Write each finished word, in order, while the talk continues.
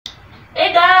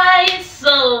Hey guys,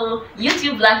 so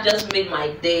YouTube Black just made my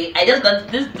day. I just got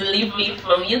this delivery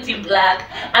from YouTube Black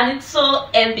and it's so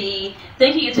heavy.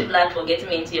 Thank you YouTube Black for getting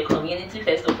me into your community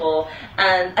first of all.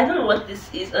 And I don't know what this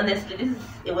is, honestly. This is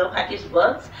a well packaged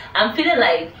box. I'm feeling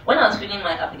like when I was filling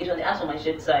my application they asked for my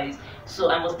shirt size, so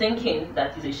I was thinking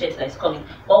that is a shirt that is coming.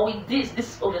 But with this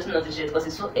is obviously not a shirt because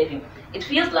it's so heavy. It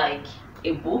feels like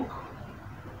a book,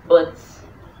 but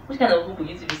which kind of book would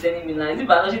you be sending me now? Is it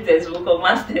biology textbook or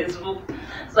math textbook?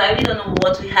 So I really don't know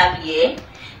what we have here.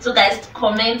 So guys,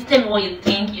 comment, tell me what you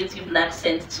think YouTube Black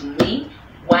sent to me.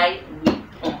 Why we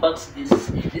unbox this.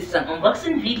 This is an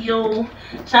unboxing video.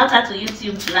 Shout out to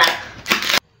YouTube Black.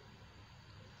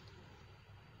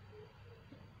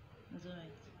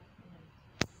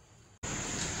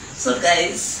 So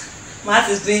guys, Matt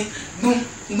is doing boom,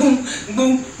 boom,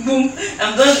 boom, boom.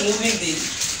 I'm done moving the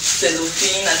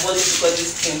cellophane and what do you call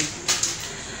this thing?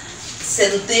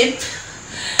 Sellotape.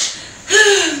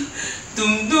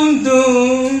 Dum dum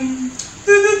dum.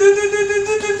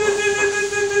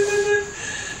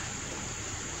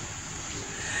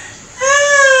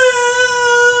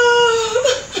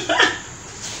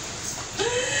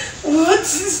 What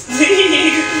is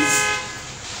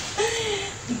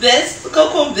this?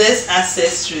 Coco Best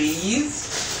accessories.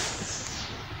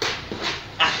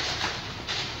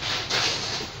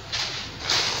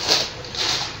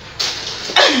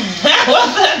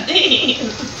 What are these?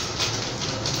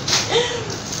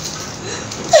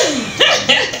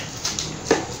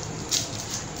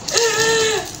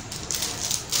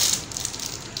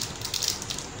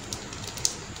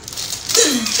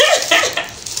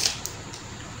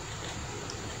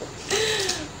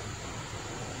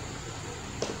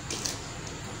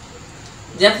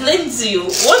 They're plenty.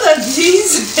 What are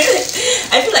these?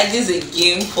 I feel like this is a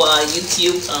game for our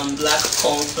YouTube Black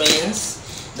conference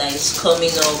that is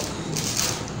coming up.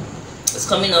 It's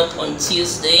coming up on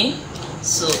Tuesday.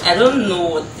 So I don't know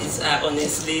what these are,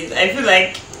 honestly. I feel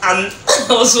like I'm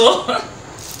also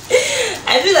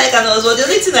I feel like I'm also the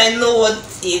only thing I know what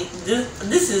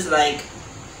this is like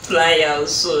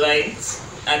pliers, so right?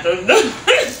 I don't know.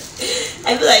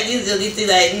 I feel like this is the only thing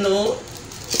I know.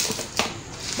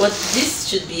 But this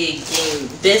should be a game.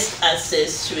 Best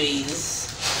accessories.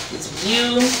 It's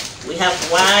blue. We have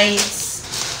white,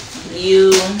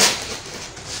 blue.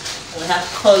 We have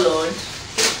colored.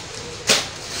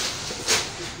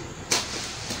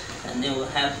 And then we'll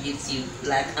have YouTube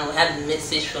Black. And we have the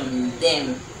message from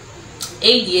them.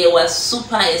 Hey dear, we're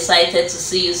super excited to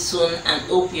see you soon and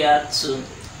hope you are too.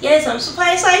 Yes, I'm super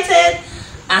excited.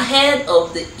 Ahead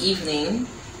of the evening,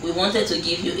 we wanted to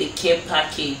give you a care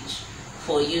package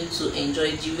for you to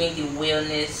enjoy during the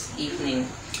wellness evening.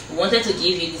 We wanted to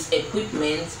give you this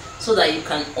equipment so that you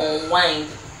can unwind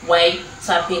while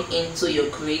tapping into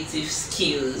your creative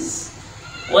skills.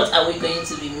 What are we going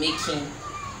to be making?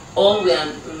 All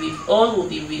will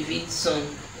be revealed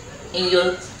soon. In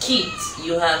your kit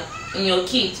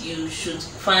you should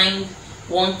find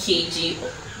 1 kg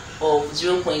of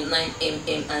 0.9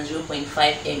 mm and 0.5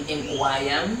 mm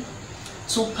wire,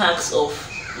 2 packs of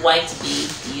white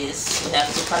bead. Yes, we have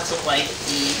 2 packs of white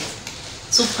bead,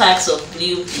 2 packs of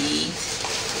blue bead.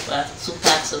 We have 2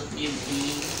 packs of blue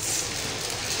beads,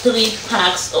 3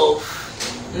 packs of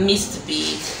mist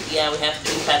bead. Yeah, we have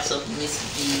 3 packs of mist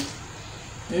bead,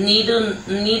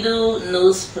 needle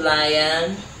nose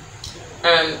plier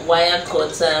and wire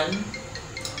cutter.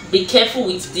 Be careful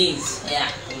with these.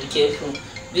 Yeah, be careful.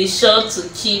 Be sure to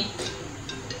keep.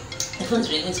 My phone's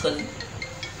ringing. It's calling.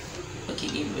 Okay,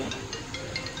 Gabriel.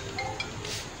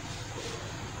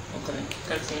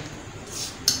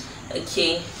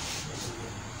 Okay.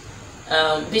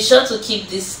 Be sure to keep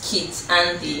this kit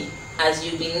handy as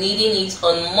you'll be needing it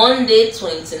on Monday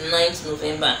 29th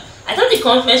November. I thought the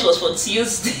conference was for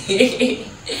Tuesday.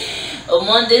 On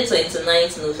Monday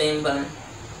 29th November.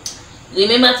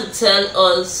 Remember to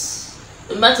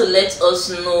let us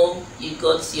know you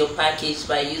got your package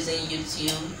by using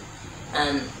YouTube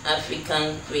and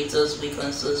African Creators Week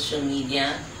on social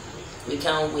media. We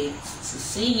can't wait to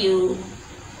see your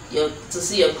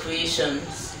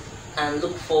creations and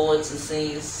look forward to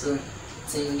seeing you soon.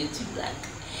 Team YouTube Black.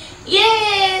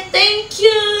 Yeah, thank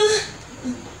you.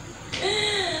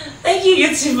 Thank you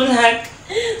YouTube Black.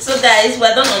 So guys,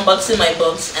 we're done unboxing my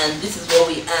box and this is what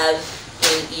we have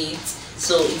in it.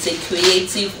 So it's a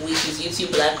creative week, it's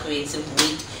YouTube Black Creative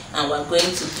Week, and we're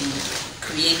going to be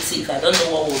creative. I don't know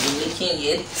what we'll be making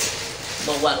yet,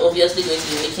 but we're obviously going to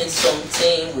be making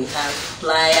something. We have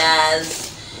pliers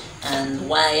and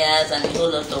wires and a whole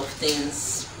lot of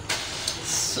things.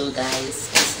 So guys,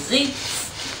 this is it.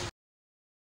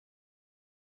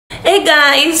 Hey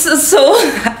guys, so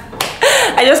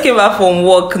I just came back from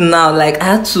work now. Like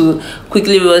I had to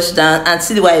quickly rush down and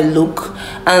see the way I look.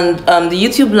 And the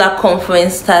YouTube Black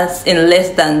conference starts in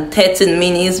less than 13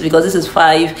 minutes because this is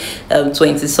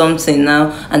 5:20 something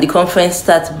now, and the conference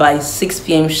starts by 6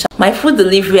 p.m. My food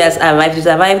delivery has arrived. It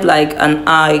arrived like an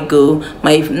hour ago.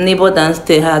 My neighbor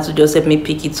downstairs had to just help me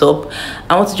pick it up.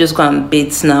 I want to just go and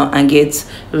bathe now and get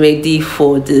ready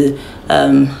for the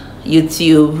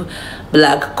YouTube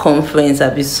Black conference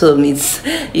episode.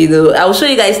 You know, I'll show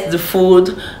you guys the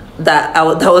food that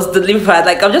was delivered.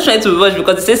 Like I'm just trying to rush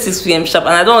because it says 6 p.m. sharp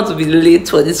and I don't want to be late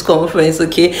for this conference,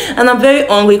 okay? And I'm very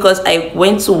hungry because I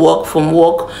went to work. From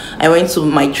work I went to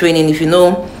my training. If you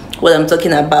know what I'm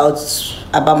talking about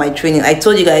my training, I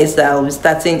told you guys that I'll be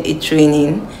starting a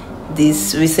training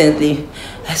this recently.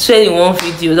 I shared in one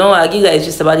video. Don't worry, I'll give you guys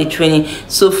just about the training.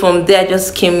 So from there I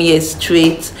just came here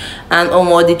straight, and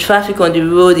all the traffic on the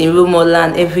road in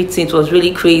Rumoland, everything, it was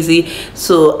really crazy.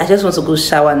 So I just want to go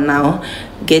shower now,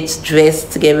 get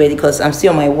dressed, get ready because I'm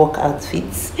still on my work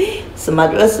outfits. So my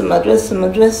dress,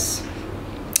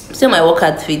 still my work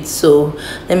outfit. So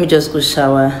let me just go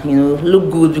shower, you know,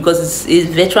 look good, because it's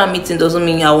virtual meeting doesn't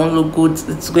mean I won't look good.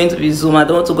 It's going to be Zoom. I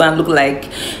don't want to go and look like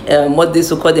what they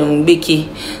so call them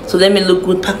Mbeki. So let me look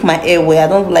good, pack my hair well. I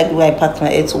don't like the way I packed my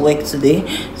hair to work today,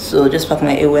 so just pack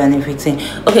my hair well and everything.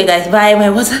 Okay guys, bye. My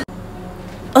water.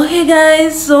 Okay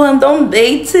guys, so I'm done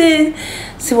bathing.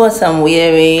 See what I'm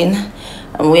wearing.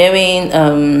 I'm wearing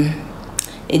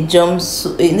a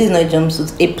jumpsuit. This is not a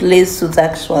jumpsuit, a play suit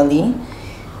actually.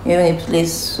 Wearing a play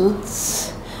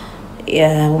suit,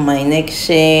 yeah, with my neck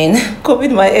chain,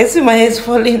 combing my hair. See, my hair is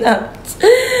falling out.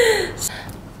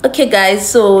 Okay guys,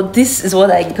 so this is what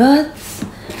I got.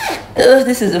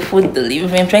 This is the food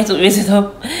delivery. I'm trying to raise it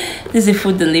up. This is the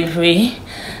food delivery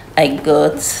I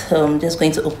got. I'm just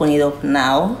going to open it up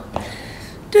now.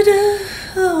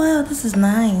 Oh wow, this is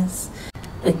nice.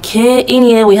 Okay, in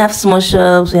here we have small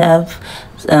shops. We have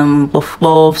puff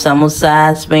puff,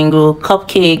 samosa, spring roll,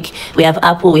 cupcake. We have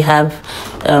apple. We have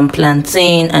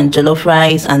plantain and jollof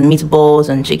rice and meatballs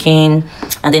and chicken,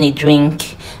 and then a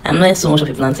drink. I'm not so much of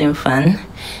a plantain fan,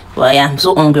 but yeah, I'm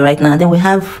so hungry right now. Then we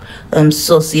have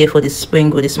sauce here for the spring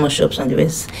roll, the small shops and the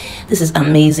rest. This is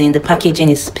amazing. The packaging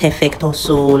is perfect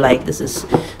also. Like, this is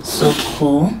so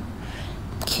cool.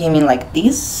 Came in like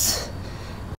this.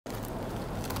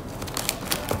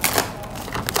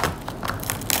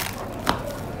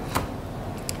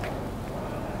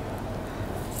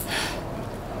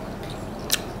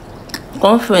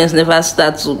 Conference never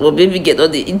starts, but baby get all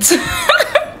the eat.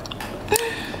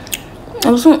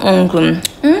 I'm so hungry.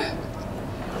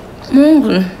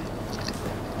 Hungry.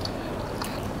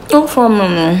 No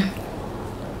problem.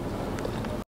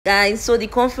 Guys, so the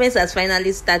conference has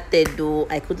finally started though.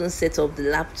 I couldn't set up the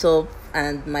laptop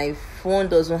and my phone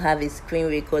doesn't have a screen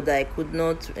recorder. I could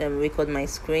not record my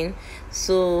screen.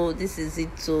 So this is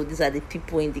it. So these are the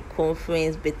people in the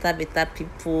conference. Better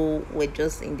people were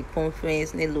just in the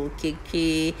conference. Nelo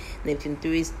KK, Neptune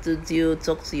 3 Studio,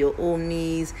 Talk to Your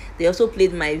Homies. They also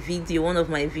played my video, one of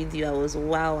my video. I was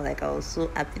like, I was so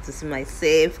happy to see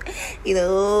myself, you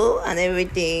know, and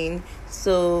everything.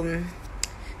 So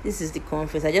this is the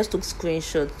conference. I just took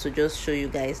screenshots to just show you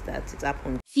guys that it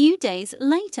happened. Few days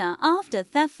later after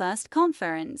their first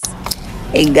conference.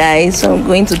 Hey guys, so I'm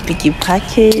going to pick a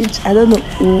package. I don't know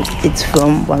who it's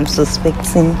from, but I'm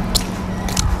suspecting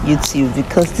YouTube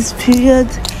because this period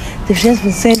they've just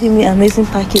been sending me amazing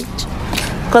package.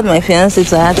 Called my fiance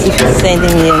to ask if he's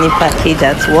sending me any package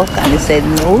at work and he said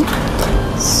no.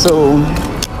 So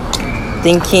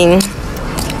thinking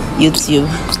YouTube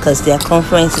because their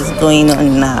conference is going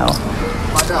on now.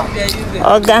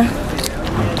 Oga.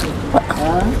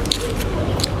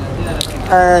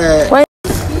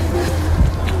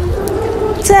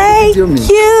 Thank you.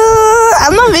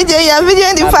 I'm not videoing you, I'm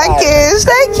videoing the package.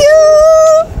 Thank you.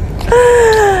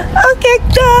 Okay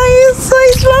guys, so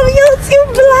it's from YouTube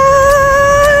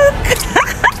Black.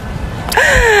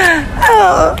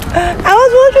 Oh, I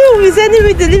was wondering who is sending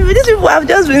me delivery. These people have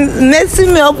just been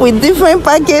messing me up with different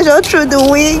packages all through the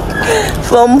week,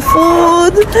 from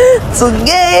food to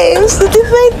games to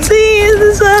different things.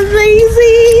 It's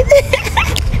amazing.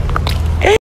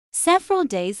 Several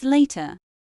days later.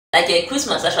 Like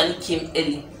Christmas actually came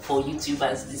early for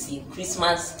YouTubers this year.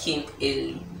 Christmas came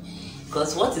early.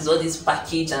 Because what is all this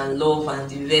package and love and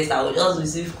the rest? I will just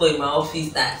receive call in my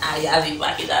office that I have a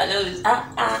package. I just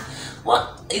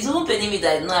what? It's even paining me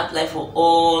that I did not apply for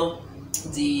all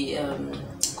the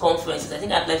conferences. I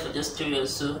think I applied for just 3 or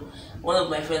so. One of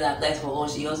my friends applied for all.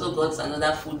 She also got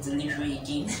another food delivery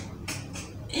again.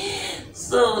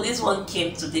 So this one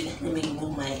came today. Let me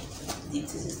remove my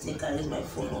details. I think I use my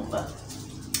phone number.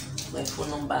 my phone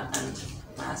number and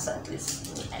my answer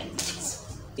please like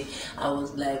this. I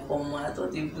was like, oh my, I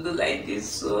thought it blew like this,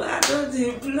 so I thought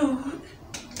it blew.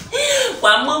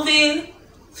 We're moving.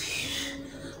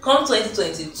 Come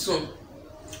 2022,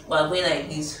 we're going like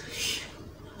this.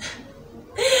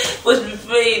 But we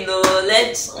pray, you know,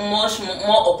 let much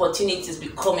more opportunities be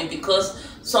coming, because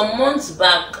some months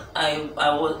back I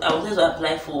wanted to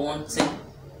apply for one thing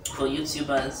for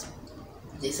YouTubers.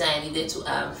 They said I needed to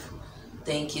have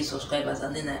 10k subscribers,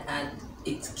 and then I had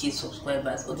 8k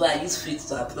subscribers. Although I used free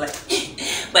to apply,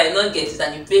 but I not get it,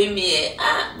 and you pay me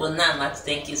but now I'm at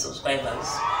 10k subscribers.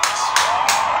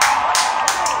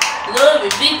 Glory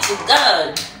be to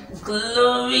God.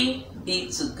 Glory be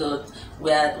to God.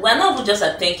 We're not just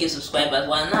at 10k subscribers,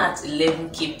 we're not at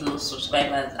 11k plus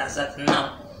subscribers as at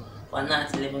now. We're not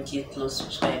at 11k plus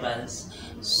subscribers.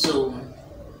 So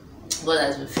God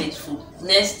has been faithful.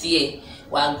 Next year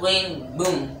we're going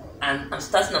boom, and I'm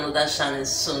starting another channel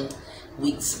soon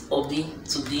with Obi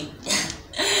today.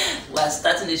 We're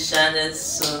starting the channel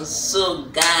soon. So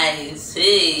guys,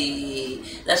 hey,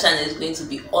 that channel is going to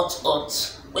be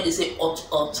hot. When they say hot,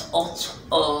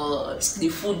 the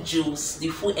food juice, the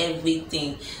food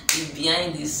everything, the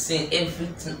behind the scene,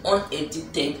 everything,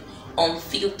 unedited,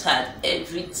 unfiltered,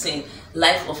 everything.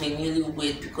 Life of a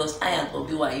newlywed, because I and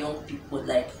Obi were young people,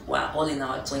 like we're all in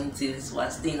our 20s, we're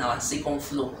still in our second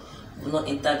floor, we've not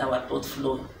entered our third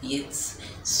floor yet.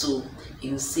 So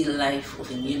you see life of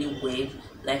a newlywed,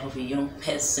 life of a young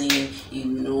person, you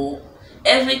know,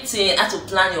 everything. How to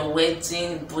plan your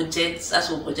wedding, budget, how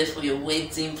to budget for your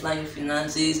wedding, plan your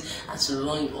finances, how to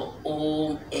run your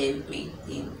home,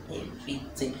 everything.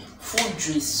 Food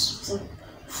juice,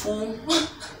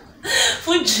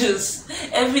 food juice,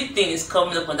 everything is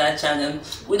coming up on that channel.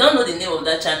 We don't know the name of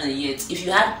that channel yet. If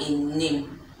you have a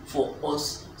name for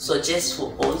us, suggest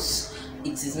for us.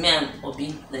 It is me and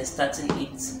Obi that is starting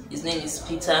it. His name is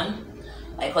Peter,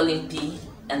 I call him P,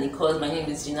 and my name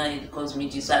is Gina, he calls me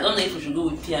G. So I don't know if we should go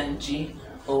with P and G,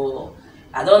 or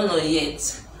I don't know yet.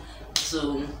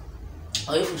 So,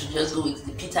 or if we should just go with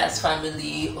the Peter's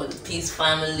family or the P's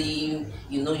family,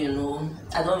 you know,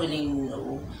 I don't really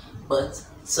know. But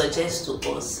suggest to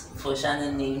us for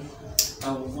channel name,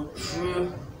 and we'll go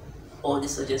through all the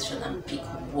suggestions and pick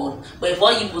one. But if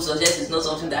all you people suggest is not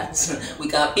something that we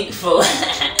can pick for,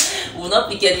 we will not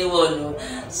pick anyone. No.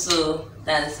 So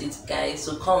that's it, guys.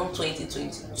 So come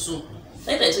 2022.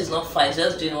 2022 is not far, it's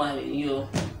just January. Your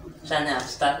channel have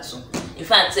started soon. In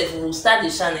fact, if we will start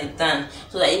the channel down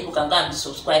so that people can go and be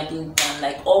subscribing down,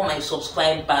 like all my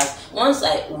subscribers. Once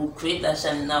I will create that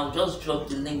channel now, just drop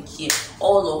the link here.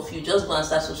 All of you just go and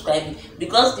start subscribing,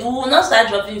 because we will not start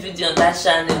dropping video on that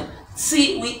channel.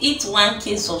 See, we hit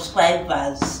 1k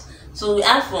subscribers, so we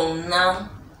have from now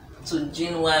to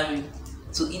January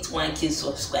to hit 1k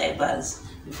subscribers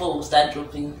before we start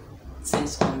dropping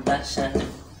things on that channel.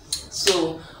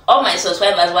 So all my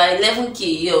subscribers were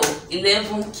 11k,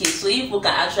 11k. So if you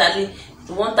can actually,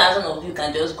 1,000 of you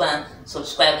can just go and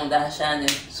subscribe on that channel.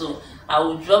 So I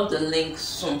will drop the link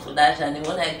soon for that channel.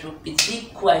 When I drop it,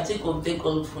 be cool, I take a big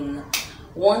call for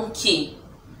 1k.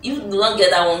 If you do not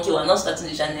get that 1k, we're not starting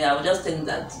the channel. I will just think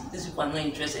that these people are not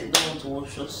interested, they don't want to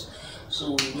watch us,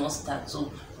 so we will not start.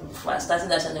 So for starting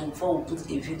that channel, before we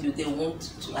put a video, they want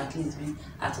to at least be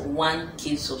at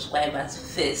 1k subscribers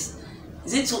first.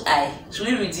 Is it too high? Should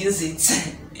we reduce it?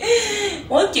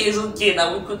 1k is okay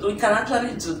now. We can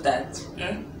actually do that.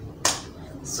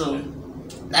 So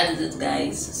that is it,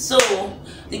 guys. So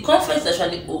the conference is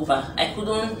actually over.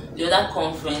 The other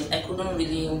conference, I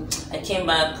came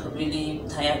back really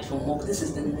tired from work. This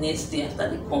is the next day after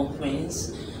the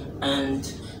conference,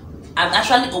 and I've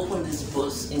actually opened this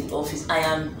box in the office.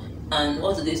 And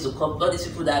what today's to come, all these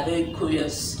people that are very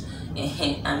curious.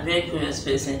 I'm a very curious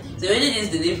person. So when this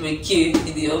delivery came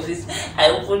in the office, I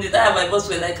opened it. My boss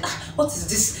were like, what is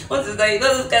this? What is that? You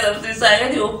know, this kind of thing. So I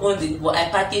already opened it, but I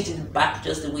packaged it back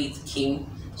just the way it came,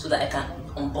 so that I can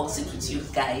unbox it with you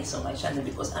guys on my channel,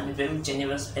 because I'm a very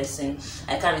generous person.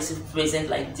 I can't receive presents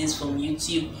like this from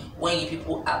YouTube when you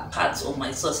people are part of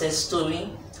my success story.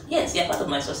 Yes, you're part of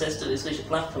my success story, so you should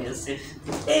clap for yourself.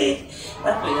 Hey,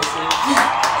 clap for yourself.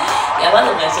 You're part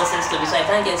of my success story, so I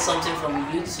can't get something from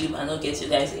YouTube and not get you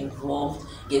guys involved,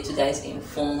 get you guys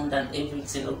informed and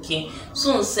everything, okay?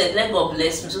 Soon said, let God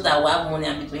bless me so that I will have money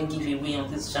and be doing giveaway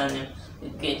on this channel. You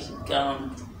get what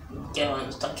I'm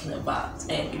talking about.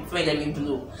 You pray, let me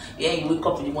blow. Yeah, you wake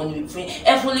up in the morning, you pray,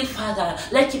 Heavenly Father,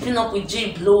 let keeping up with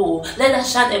J blow, let that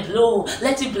channel blow,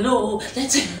 let it blow,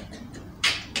 let it.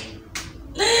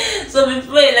 So we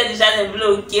pray, let the channel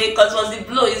blow, okay? Because once the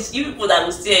blow, is you people that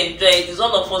will still enjoy it. It's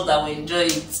all of us that will enjoy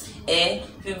it.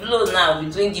 If you blow now, we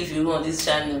doing give you on this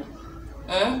channel.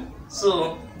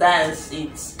 So that's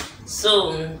it. So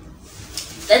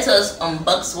let us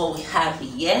unbox what we have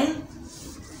here.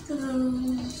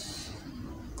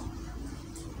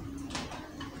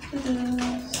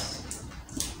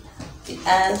 It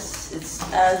has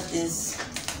this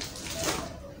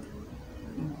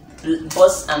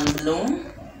Boss and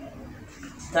Bloom.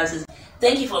 That is.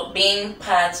 Thank you for being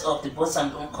part of the Boss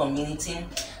and Bloom community.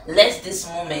 Let this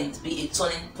moment be a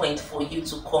turning point for you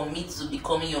to commit to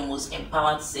becoming your most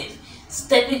empowered self,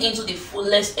 stepping into the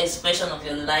fullest expression of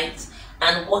your light,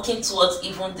 and working towards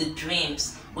even the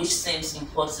dreams which seems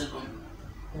impossible.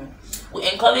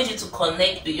 We encourage you to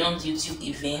connect beyond YouTube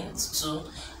events too,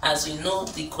 as we know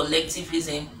the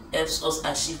collectivism helps us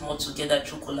achieve more together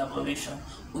through collaboration.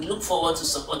 We look forward to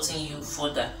supporting you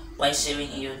further while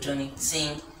sharing in your journey.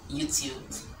 Team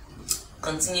YouTube.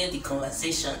 Continue the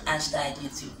conversation. Hashtag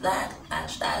YouTube Black.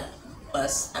 Hashtag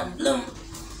Boss and Bloom.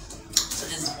 So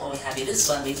this is what we have here. This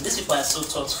one, these people are so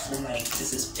thoughtful. Like,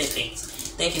 this is perfect.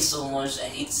 Thank you so much.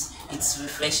 It's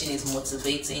refreshing, it's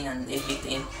motivating and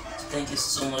everything. So thank you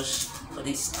so much for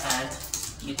this card,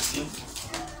 YouTube.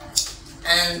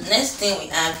 And next thing we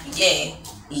have here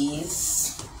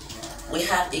is we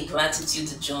have a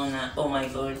gratitude journal. Oh my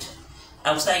god,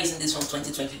 I will start using this from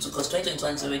 2022 because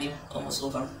 2021 is already almost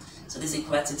over. So this is a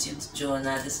gratitude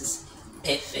journal. This is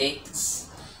perfect.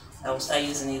 I will start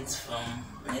using it from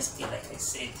next day, like I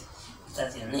said.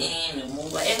 That's your name, your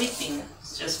mobile, everything.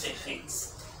 It's just perfect.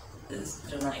 This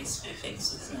journal is perfect.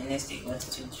 So this is my next day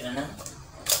gratitude journal.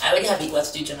 I already have a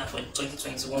gratitude journal for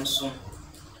 2021 soon.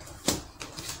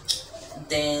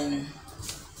 Then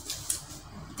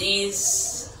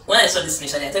this, when I saw this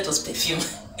initially, I thought it was perfume.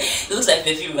 It looks like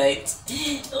perfume, right?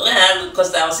 When I look,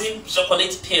 because I was seeing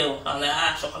chocolate pill, I'm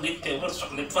like, chocolate pill, what's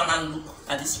chocolate pill? And I look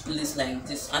at this place like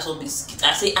this. I saw biscuit.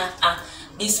 I say,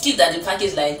 biscuit that the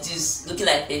package like this, looking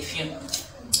like perfume.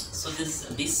 So this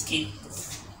is a biscuit.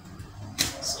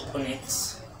 Let's open it.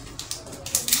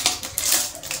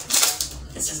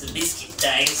 This is the biscuit,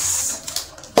 guys.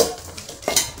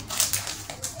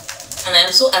 And I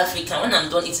am so African. When I'm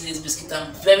done eating this biscuit,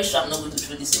 I'm very sure I'm not going to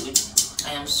throw this away.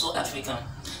 I am so African.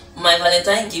 My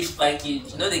Valentine gift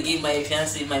package, you know, they gave my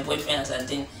fiance, my boyfriend, and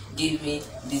then gave me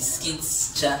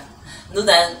biscuits jar. You know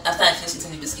that after I finished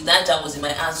eating the biscuit, that jar was in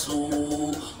my hand, so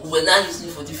we were not using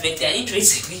it for different things. I eat it.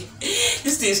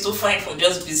 This thing is too fine for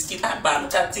just biscuit. But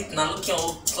look at it now, looking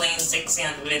all clean, sexy,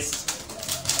 and the rest.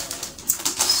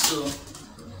 So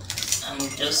I'm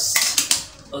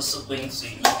just also going to.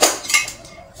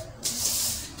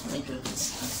 Let me drop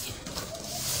this here.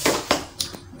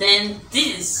 Then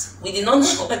this, we did not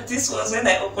know what this was when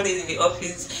I opened it in the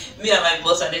office. Me and my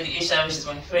boss and then the HR, which is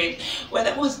my friend. When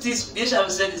I put this, the HR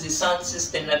said it's a sound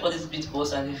system. I bought this beat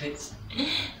boss and effects.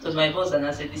 So my boss and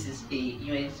I said this is a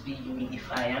USB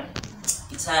humidifier.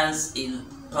 It has a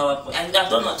power point. I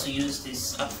don't know how to use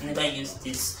this. I've never used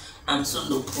this. I'm so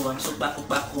local. I'm so backo.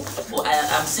 But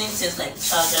I'm seeing things like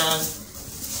chargers.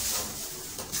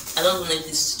 I don't know if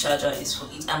this charger is for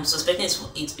it. I'm suspecting it's for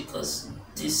it because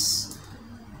this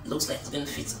looks like it's going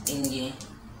to fit in here.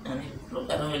 And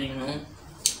look, I don't really know.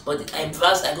 But I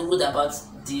browsed, I googled about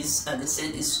this, and they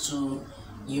said it's to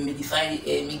humidify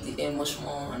the air, make the air much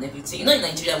more and everything. You know, in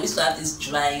Nigeria, we used to have this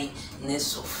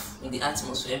dryness of in the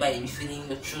atmosphere, whereby you'll be feeling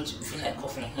your throat, you'll be feeling like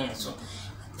coughing here. So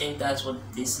I think that's what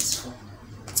this is for.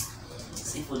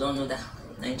 See, people don't know that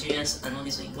Nigerians are not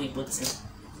this way, but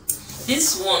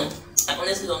this one, I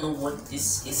honestly don't know what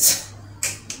this is.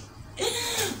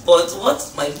 But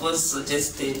what my boss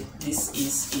suggested this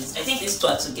is I think these two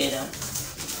are together.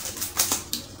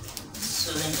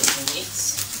 So let me open it.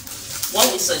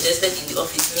 What we suggested in the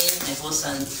office, me, my boss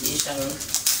and the HR,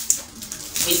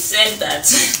 we said that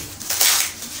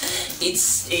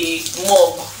it's a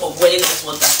mug for boiling hot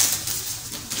water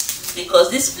because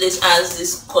this place has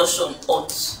this caution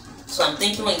hot. So I'm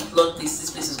thinking when you plug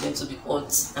this place is going to be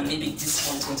hot, and maybe this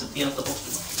one is going to be on top of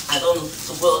it. I don't know,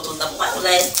 to boil hot water. But why would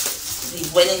I be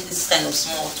boiling this kind of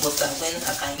small hot water when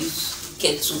I can use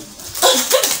kettle?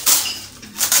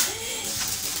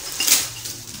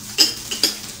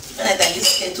 When I can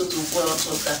use kettle to boil hot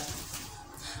water.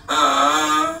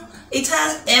 It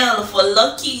has L for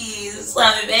lucky. So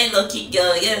I'm a very lucky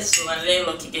girl. Yes, so I'm a very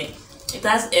lucky girl. It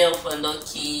has L for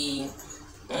lucky.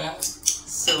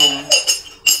 So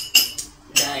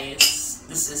guys,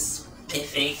 this is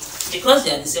perfect because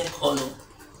they are the same color.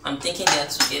 I'm thinking they are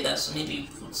together, so maybe you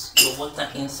put your water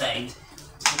inside,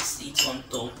 mix it on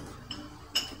top,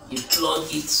 you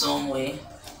plug it somewhere.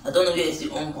 I don't know where is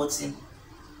the on button.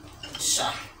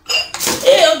 Sha.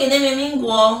 Hey, okay, name me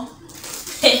go.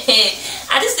 Hey,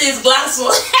 and this is glass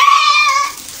one.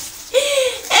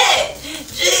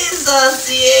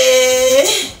 because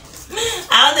yeah,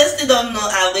 I honestly don't know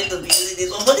how I'm going to be using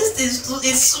this one, but this thing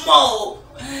is small.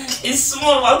 It's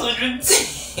small, how to drink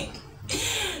tea.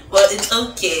 But it's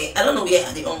okay. I don't know where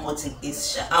the on button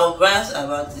is. I'll browse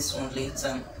about this one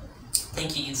later.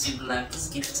 Thank you, YouTube. Like, these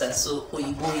gifts are so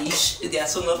Oyibo-ish. They are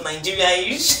so not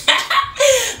Nigeria-ish.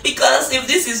 Because if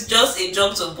this is just a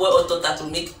job to boil hot water to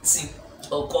make tea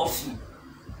or coffee.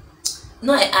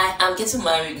 No, I'm getting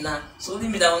married now. So only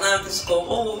me that will not have this cup.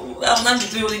 Oh, I will not be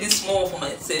doing only this small for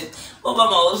myself. What about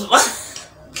my husband?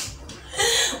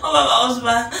 What about my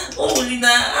husband? Oh, Lina,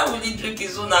 how will he drink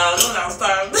his own now? I don't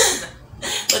understand.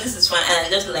 But this is fine. And I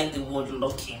just like the word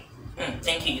lucky.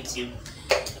 Thank you, YouTube.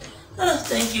 Oh,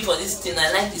 thank you for this thing.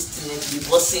 I like this thing to be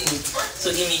bossing it.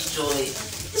 So give me joy.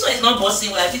 This one is not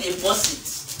bossing, but I think they boss it.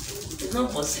 It's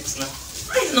not boss it now.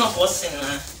 Why is not bossing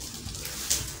now?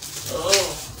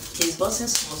 Oh, he's bossing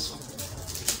small.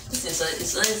 This is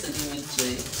it's always to give me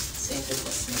joy. Saying for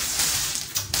bossing.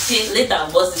 See, later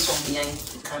I'll boss this one behind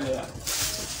the camera.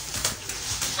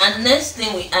 And next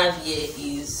thing we have here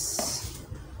is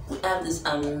we have this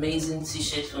amazing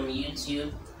t-shirt from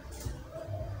YouTube.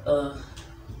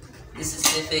 This is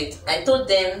perfect. I told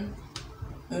them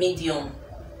medium.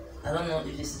 I don't know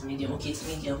if this is medium. Okay, it's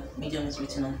medium. Medium is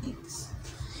written on it.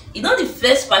 You know the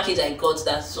first package I got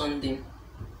that Sunday,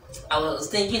 I was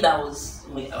thinking that I was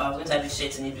going to have a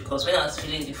shirt in it, because when I was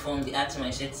filling the form, they asked my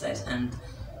shirt size, and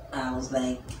I was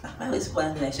like, I always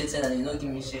put my shirt size and they don't give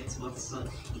me shirts, but so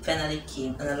it finally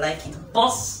came and I like it.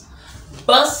 Boss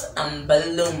and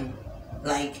balloon,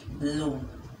 like bloom.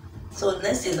 So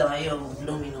next is our year of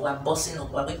blooming. We're bossing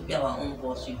up. We're going to be our own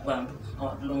boss with our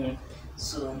blooming.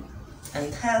 So, and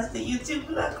it has the YouTube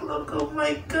Black logo. Oh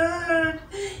my god,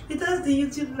 it has the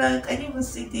YouTube Black. I didn't even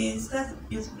see this. That's the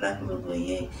YouTube Black logo.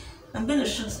 Yeah, I'm going to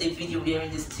shoot a video wearing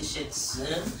this t-shirt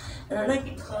soon, and I like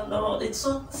the color. It's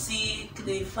so thick.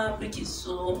 The fabric is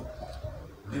so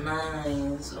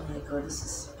nice. Oh my god, this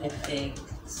is perfect.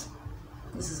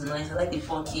 This is nice. I like the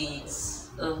 4Ks.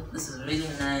 Oh, this is really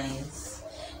nice.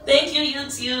 Thank you,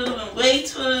 YouTube. I'm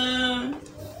grateful. I'm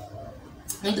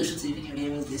going to shoot a video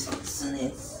wearing this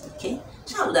soon. Okay?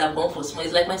 I would have gone for small.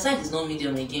 It's like my size is not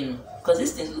medium again, because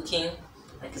this thing's looking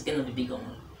like it's going to be big on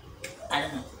me. I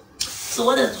don't know. So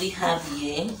what else we have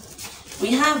here?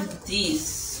 We have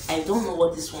this. I don't know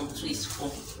what this one too is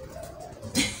for.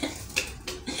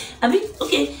 I mean,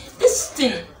 okay, this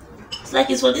thing. It's like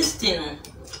it's for this thing.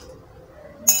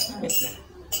 Let me see.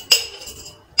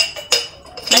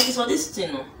 Like it's for this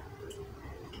thing, no?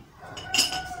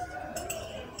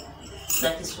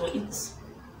 Like it's for it.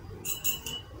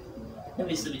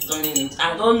 Maybe it's to be turning it.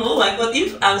 I don't know. My god,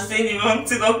 if I'm saying the wrong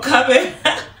thing on camera,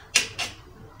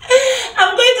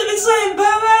 I'm going to be so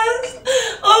embarrassed.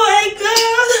 Oh my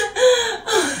god.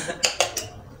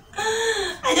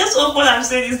 I just hope what I'm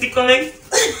saying is the correct.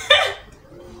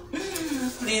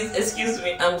 Please excuse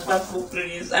me, I'm Kwaku,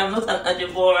 please. I'm not an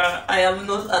Ajebora. I am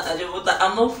not an Ajebota.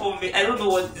 I'm not for me. I don't know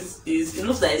what this is. It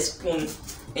looks like a spoon.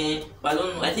 But I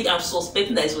don't know. I think I'm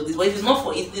suspecting that it's for this. But if it's not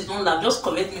for it, please don't laugh. Just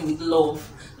correct me with love.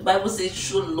 The Bible says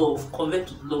show love.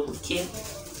 Correct with love, okay?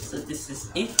 So this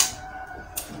is it.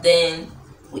 Then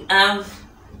we have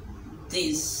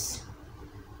this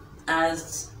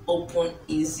as open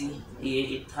easy.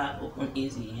 Yeah, it had open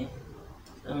easy. Yeah?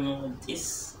 I don't know what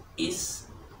this is.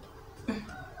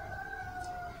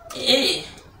 Hey,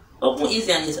 open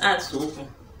easy and it's hard to open.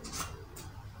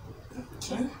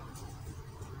 Okay.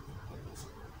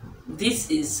 This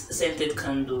is scented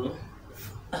candle.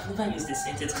 I've never used a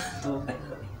scented candle by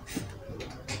the way.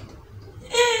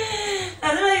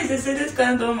 I've never used a scented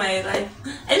candle in my life.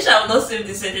 I wish I would not save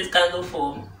the scented candle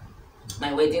for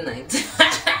my wedding night.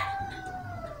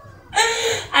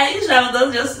 I wish I would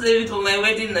not just save it for my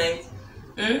wedding night.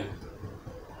 I'm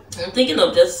thinking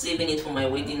of just saving it for my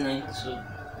wedding night too.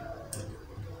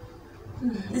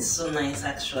 This is so nice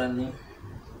actually.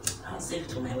 I'll save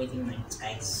it for my wedding night,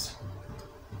 guys.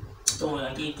 Don't worry,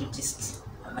 I'll give you gist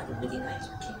about the wedding night,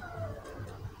 okay?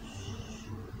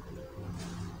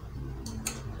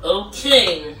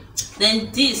 Okay. Then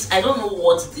this, I don't know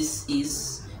what this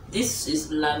is. This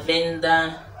is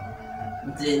lavender,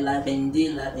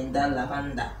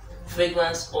 lavender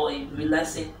fragrance oil,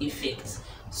 relaxing effect.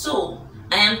 So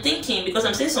I am thinking, because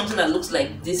I'm saying something that looks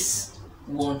like this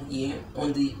one here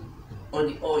on the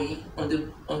oil on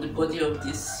the body of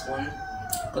this one,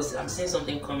 because I'm seeing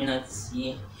something coming out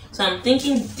here. So I'm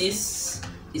thinking this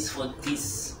is for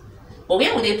this. But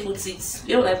where would they put it?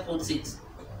 Where would I put it?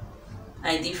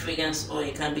 ID fragrance oil.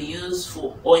 It can be used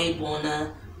for oil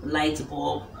burner, light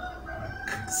bulb,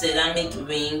 ceramic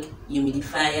ring,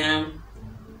 humidifier.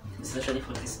 This is actually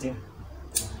for this thing.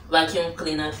 vacuum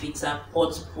cleaner filter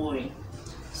pot pouring.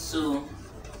 So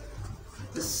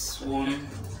this one,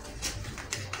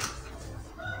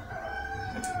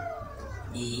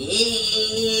 yeah,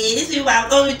 this is what I'm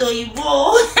going to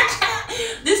Igbo.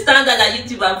 This standard that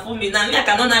YouTube have put me now, I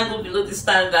cannot now go below this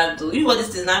standard though. If all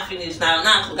this is not finished now I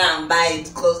have to go and buy it,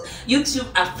 because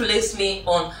YouTube have placed me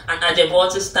on an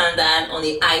Ajebotu standard, on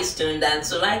the high standard.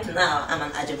 So right now I'm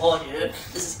an Ajebotu.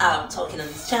 This is how I'm talking on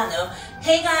this channel.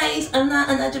 Hey guys, I'm not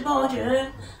an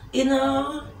Ajebotu, you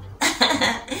know.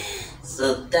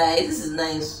 So guys, this is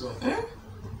nice. So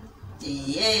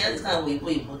yeah, this kind of way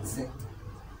we put it.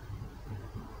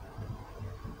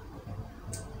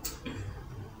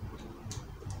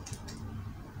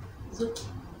 Okay.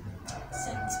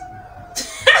 Scent.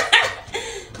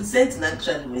 The scent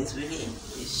actually is really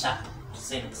a sharp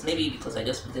scent. Maybe because I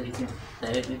just put everything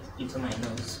directly into my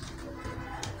nose.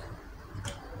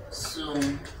 So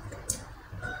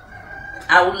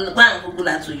I will go and Google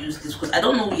how to use this, because I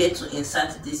don't know where to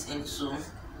insert this into.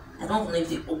 I don't know if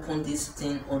they open this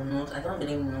thing or not. I don't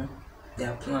really know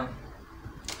their plan.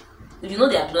 If you know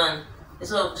their plan,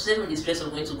 instead of saving the stress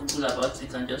of going to Google about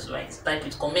it and just type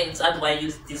it, comments, how do I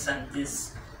use this and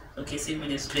this? Okay, save me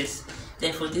the stress.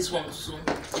 Then for this one too,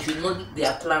 if you know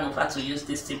their plan of how to use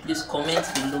this thing, please comment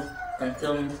below and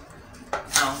tell me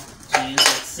how to use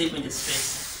it. Save me the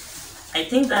stress. I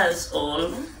think that's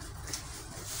all.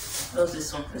 What's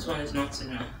this one? This one is not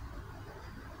enough.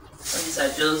 These are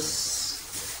just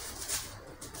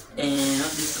what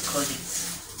this to call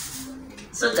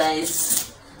it. So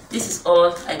guys, this is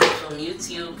all I got from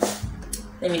YouTube.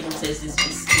 Let me even test this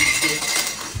biscuit.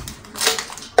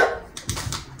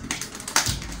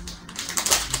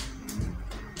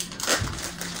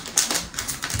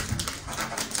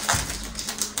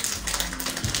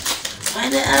 Why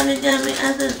the origami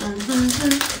other?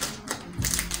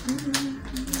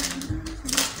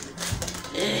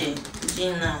 Hey,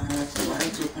 now, so I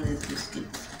need to open this biscuit.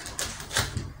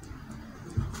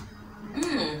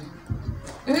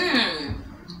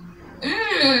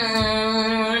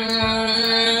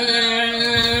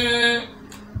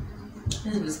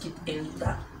 This biscuit ain't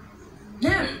that.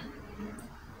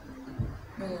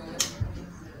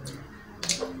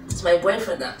 It's my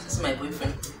boyfriend. It's my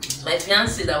boyfriend. It's my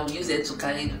fiance that will use it to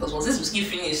carry it, because once this biscuit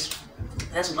finish,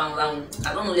 that's one round.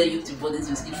 I don't know where YouTube bought this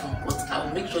biscuit from, but I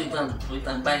will make sure you go and look for it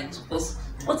and buy it. Because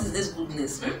what is this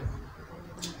goodness?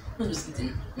 Who's biscuit in?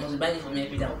 You must buy it for me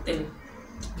every day. I'll tell you.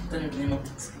 Tell me the name of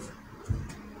this.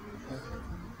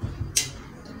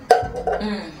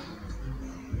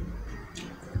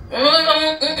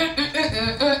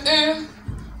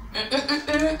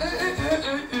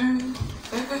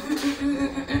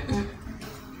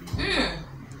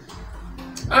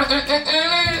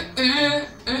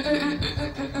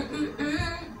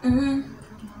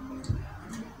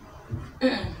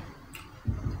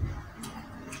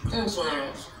 So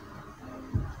nice.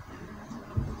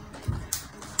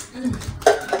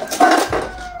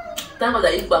 Thank God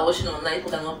that if by washing online,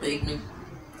 people cannot beg me.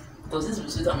 Because this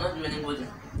biscuit, I'm not giving anybody.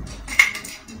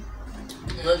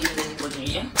 I'm not giving anybody,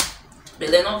 yeah? But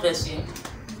they're not first, yeah?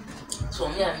 So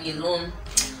me and me alone,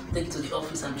 take it to the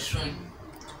office and be showing.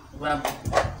 Wow.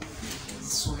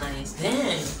 So nice.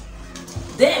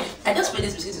 Damn! I just pray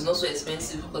this biscuit is not so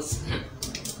expensive, because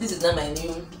this is not my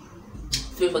new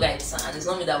favorite item, and it's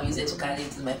not me that will use it to carry it.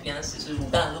 It's my fiance. So we'll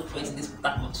go and look for it in this Port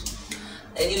Harcourt.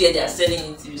 Anywhere they are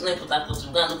selling it, if it's not in Port Harcourt,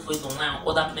 we'll go and look for it online,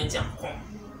 order plenty and come.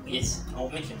 Yes, I will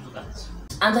make him do that.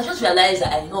 And I just realized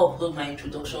that I did not upload my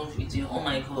introduction video. Oh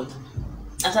my god.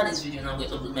 After this video now I'm going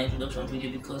to upload my introduction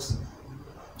video, because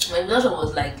my introduction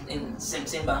was like in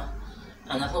September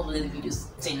and I've not uploaded the videos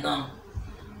till now.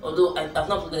 Although I've not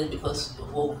uploaded it because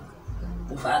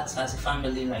we've had as a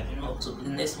family, like, you know, so the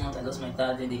next month I lost my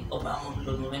dad, then the upper month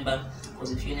of November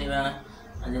was a funeral,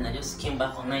 and then I just came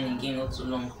back online again not too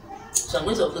long. So I'm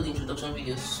going to upload the introduction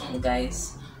video soon,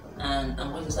 guys, and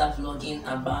I'm going to start vlogging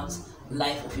about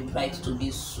life of a bride to be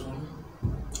soon.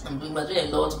 I'm doing a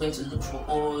lot, going to look for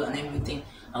all and everything.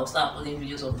 I'll start uploading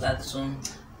videos of that soon.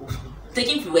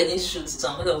 Taking pre-wedding shoots, so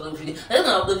I'm going to upload video. I'm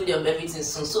going to upload video of everything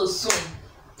soon. So soon,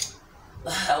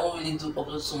 I won't really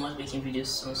upload so much baking videos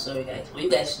soon. Sorry guys, but you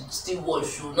guys should still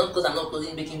watch. Not because I'm not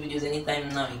uploading baking videos anytime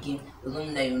now again, does not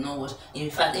mean that you will not watch. In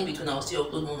fact, in between I'll still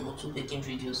upload 1 or 2 baking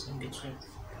videos in between.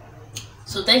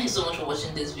 So thank you so much for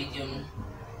watching this video.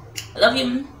 I love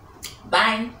you.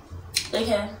 Bye. Take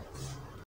care.